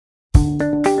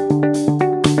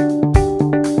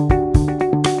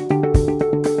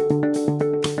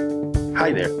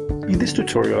Hi there. In this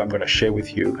tutorial I'm going to share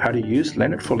with you how to use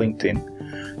Leonard for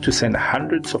LinkedIn to send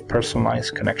hundreds of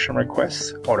personalized connection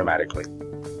requests automatically.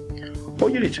 All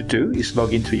you need to do is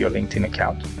log into your LinkedIn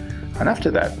account, and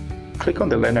after that click on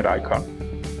the Leonard icon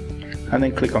and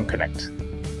then click on Connect.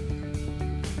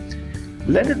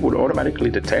 Leonard will automatically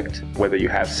detect whether you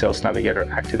have Sales Navigator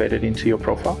activated into your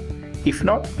profile. If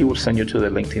not, it will send you to the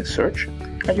LinkedIn search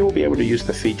and you will be able to use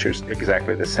the features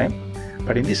exactly the same.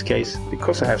 But in this case,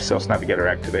 because I have Sales Navigator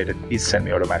activated, it sent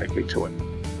me automatically to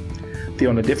it. The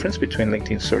only difference between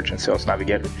LinkedIn Search and Sales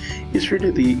Navigator is really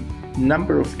the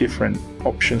number of different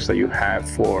options that you have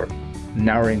for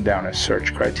narrowing down a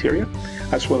search criteria,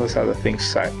 as well as other things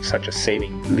such as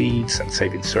saving leads and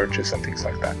saving searches and things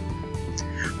like that.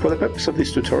 For the purpose of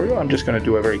this tutorial, I'm just going to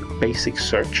do a very basic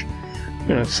search. I'm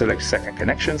going to select second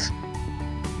connections.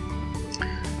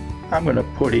 I'm going to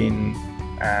put in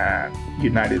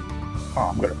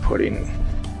I'm going to put in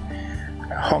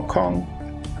Hong Kong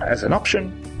as an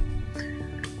option.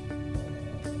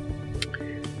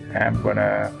 I'm going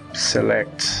to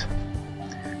select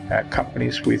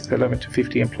companies with 11 to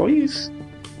 50 employees,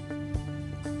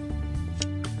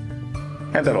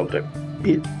 and that'll do.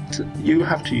 You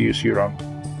have to use your own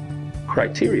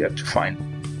criteria to find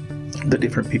the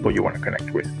different people you want to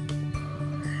connect with.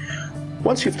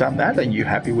 Once you've done that and you're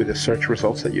happy with the search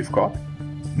results that you've got,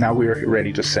 now we're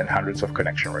ready to send hundreds of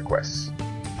connection requests.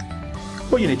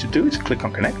 All you need to do is click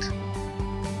on Connect,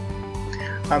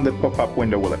 and the pop-up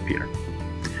window will appear.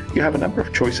 You have a number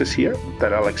of choices here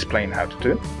that I'll explain how to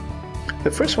do.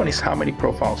 The first one is how many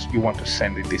profiles you want to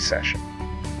send in this session.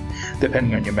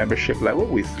 Depending on your membership level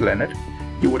with Leonard,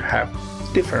 you would have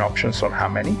different options on how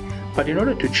many, but in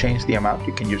order to change the amount,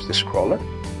 you can use the scroller.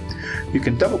 You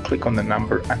can double click on the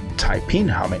number and type in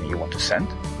how many you want to send,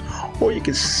 or you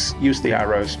can use the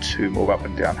arrows to move up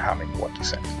and down how many you want to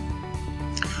send.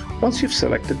 Once you've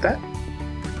selected that,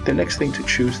 the next thing to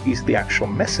choose is the actual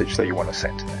message that you want to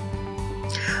send to them.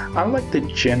 Unlike the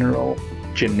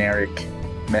generic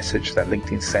message that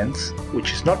LinkedIn sends,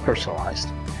 which is not personalized,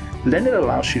 Leonard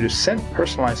allows you to send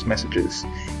personalized messages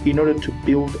in order to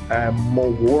build a more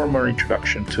warmer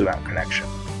introduction to that connection.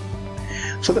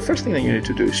 So the first thing that you need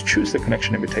to do is choose the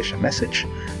connection invitation message,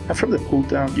 and from the pull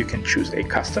down you can choose a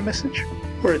custom message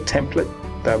or a template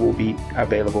that will be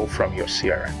available from your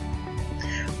CRM.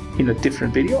 In a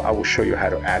different video I will show you how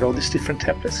to add all these different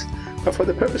templates, but for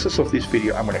the purposes of this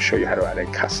video I'm going to show you how to add a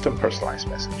custom personalized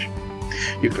message.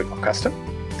 You click on custom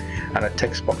and a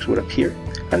text box would appear,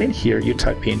 and in here you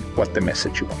type in what the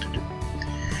message you want to do.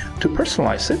 To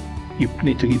personalize it, you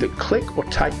need to either click or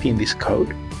type in this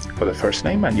code for the first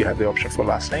name, and you have the option for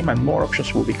last name, and more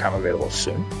options will become available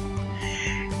soon.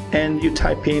 And you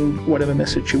type in whatever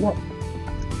message you want.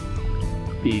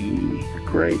 Be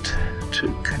great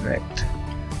to connect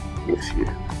with you.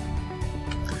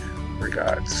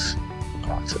 Regards,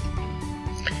 Martin.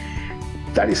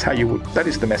 That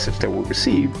is the message they will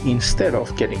receive instead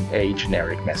of getting a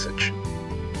generic message.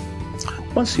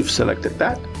 Once you've selected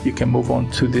that, you can move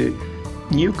on to the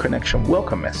new connection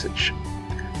welcome message.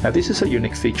 Now this is a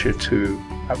unique feature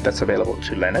that's available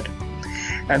to Leonard,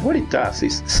 and what it does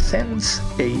is sends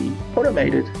a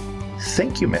automated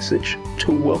thank you message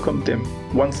to welcome them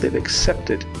once they've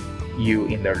accepted you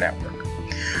in their network.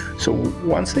 So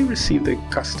once they receive the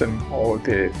custom or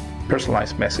the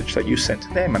personalized message that you sent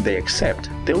to them and they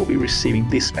accept, they will be receiving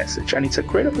this message, and it's a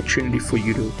great opportunity for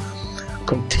you to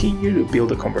continue to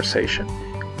build a conversation,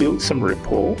 build some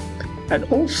rapport, and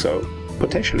also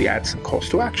potentially add some calls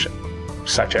to action,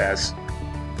 such as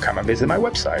come and visit my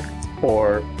website,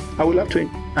 or I would love to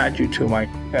add you to my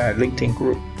LinkedIn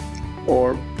group,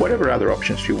 or whatever other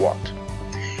options you want.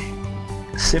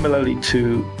 Similarly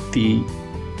to the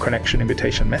connection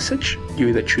invitation message, you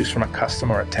either choose from a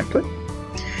custom or a template,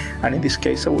 and in this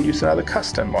case I will use another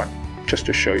custom one just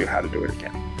to show you how to do it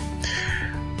again.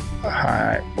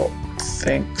 Hi, well,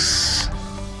 thanks,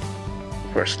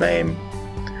 first name,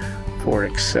 for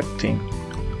accepting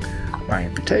my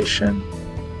invitation.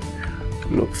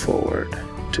 Look forward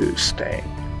to staying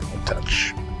in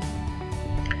touch.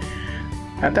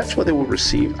 And that's what they will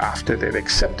receive after they've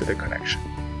accepted the connection.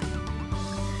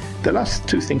 The last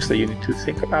two things that you need to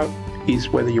think about is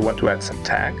whether you want to add some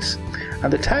tags.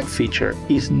 And the tag feature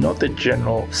is not the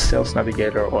general Sales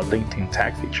Navigator or LinkedIn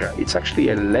tag feature. It's actually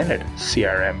a Leonard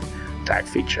CRM tag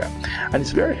feature. And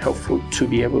it's very helpful to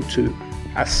be able to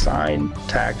assign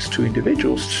tags to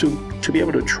individuals to be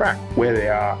able to track where they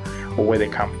are or where they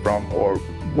come from or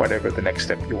whatever the next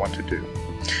step you want to do.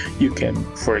 You can,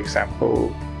 for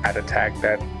example, add a tag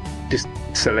that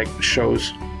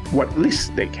shows what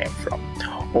list they came from,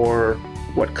 or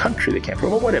what country they came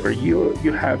from, or whatever. You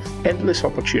have endless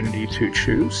opportunity to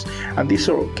choose, and these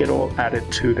get all added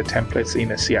to the templates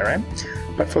in a CRM.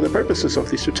 But for the purposes of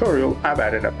this tutorial, I've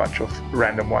added a bunch of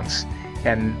random ones,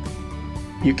 and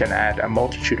you can add a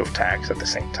multitude of tags at the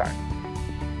same time.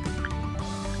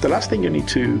 The last thing you need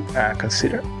to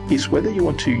consider is whether you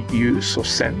want to use or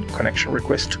send connection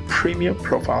requests to premium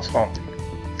profiles only.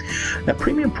 Now,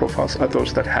 premium profiles are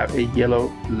those that have a yellow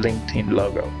LinkedIn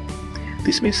logo.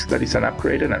 This means that it's an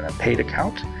upgraded and a paid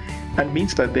account, and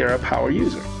means that they're a power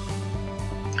user.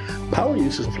 Power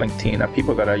users of LinkedIn are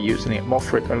people that are using it more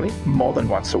frequently, more than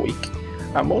once a week,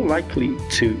 are more likely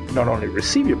to not only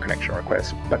receive your connection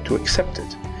request, but to accept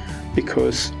it.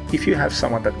 Because if you have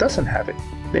someone that doesn't have it,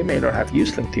 they may not have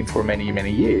used LinkedIn for many,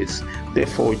 many years.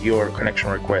 Therefore, your connection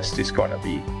request is going to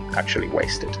be actually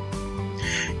wasted.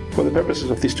 For the purposes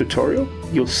of this tutorial,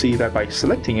 you'll see that by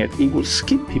selecting it, it will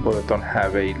skip people that don't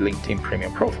have a LinkedIn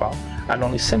premium profile and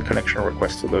only send connection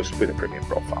requests to those with a premium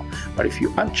profile. But if you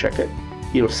uncheck it,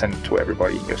 it'll send it to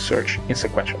everybody in your search in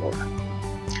sequential order.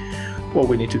 What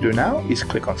we need to do now is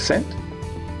click on Send,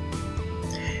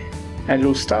 and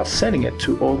it'll start sending it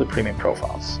to all the premium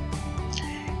profiles.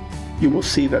 You will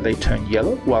see that they turn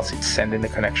yellow whilst it's sending the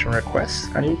connection request,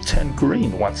 and it will turn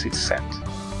green once it's sent.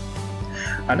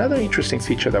 Another interesting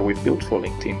feature that we've built for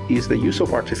LinkedIn is the use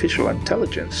of artificial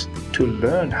intelligence to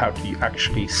learn how to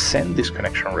actually send this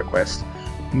connection request,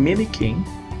 mimicking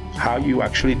how you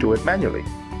actually do it manually.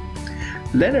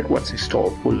 Leonard, once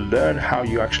installed, will learn how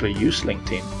you actually use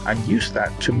LinkedIn and use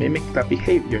that to mimic that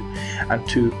behavior and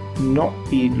to not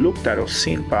be looked at or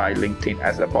seen by LinkedIn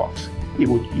as a bot. It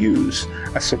would use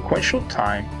a sequential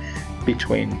time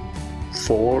between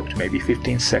 4 to maybe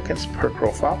 15 seconds per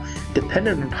profile,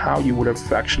 depending on how you would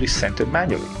have actually sent it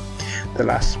manually. The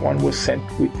last one was sent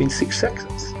within 6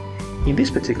 seconds. In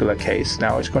this particular case,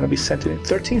 now it's going to be sent in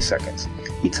 13 seconds.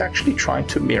 It's actually trying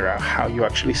to mirror how you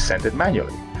actually send it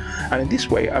manually. And in this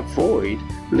way, avoid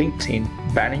LinkedIn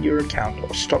banning your account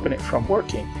or stopping it from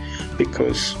working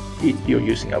because you're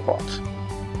using a bot.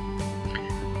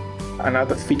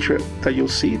 Another feature that you'll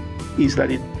see is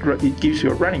that it gives you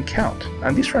a running count,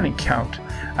 and this running count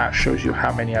shows you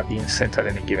how many are being sent at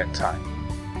any given time.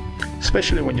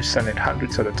 Especially when you're sending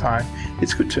hundreds at a time,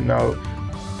 it's good to know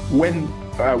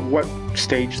what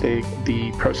stage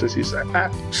the process is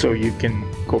at, so you can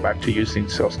go back to using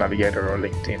Sales Navigator or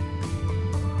LinkedIn.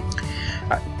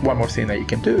 One more thing that you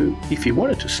can do, if you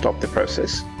wanted to stop the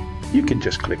process, you can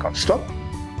just click on Stop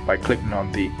by clicking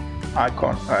on the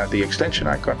icon, the extension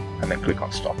icon, and then click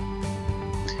on Stop.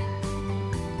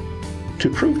 To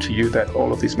prove to you that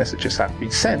all of these messages have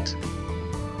been sent,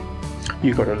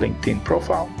 you go to LinkedIn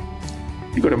Profile,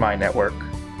 you go to My Network,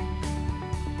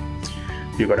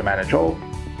 you go to Manage All,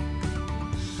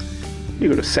 you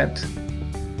go to Sent,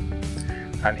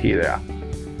 and here they are.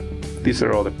 These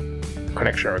are all the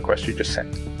connection requests you just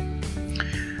sent.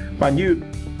 Mind you,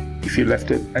 if you left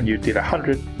it and you did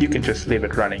 100, you can just leave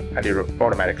it running and it will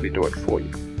automatically do it for you.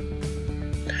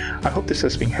 I hope this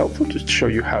has been helpful to show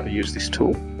you how to use this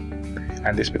tool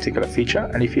and this particular feature.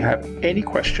 And if you have any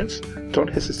questions, don't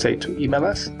hesitate to email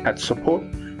us at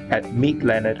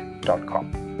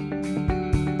support@meetleonard.com.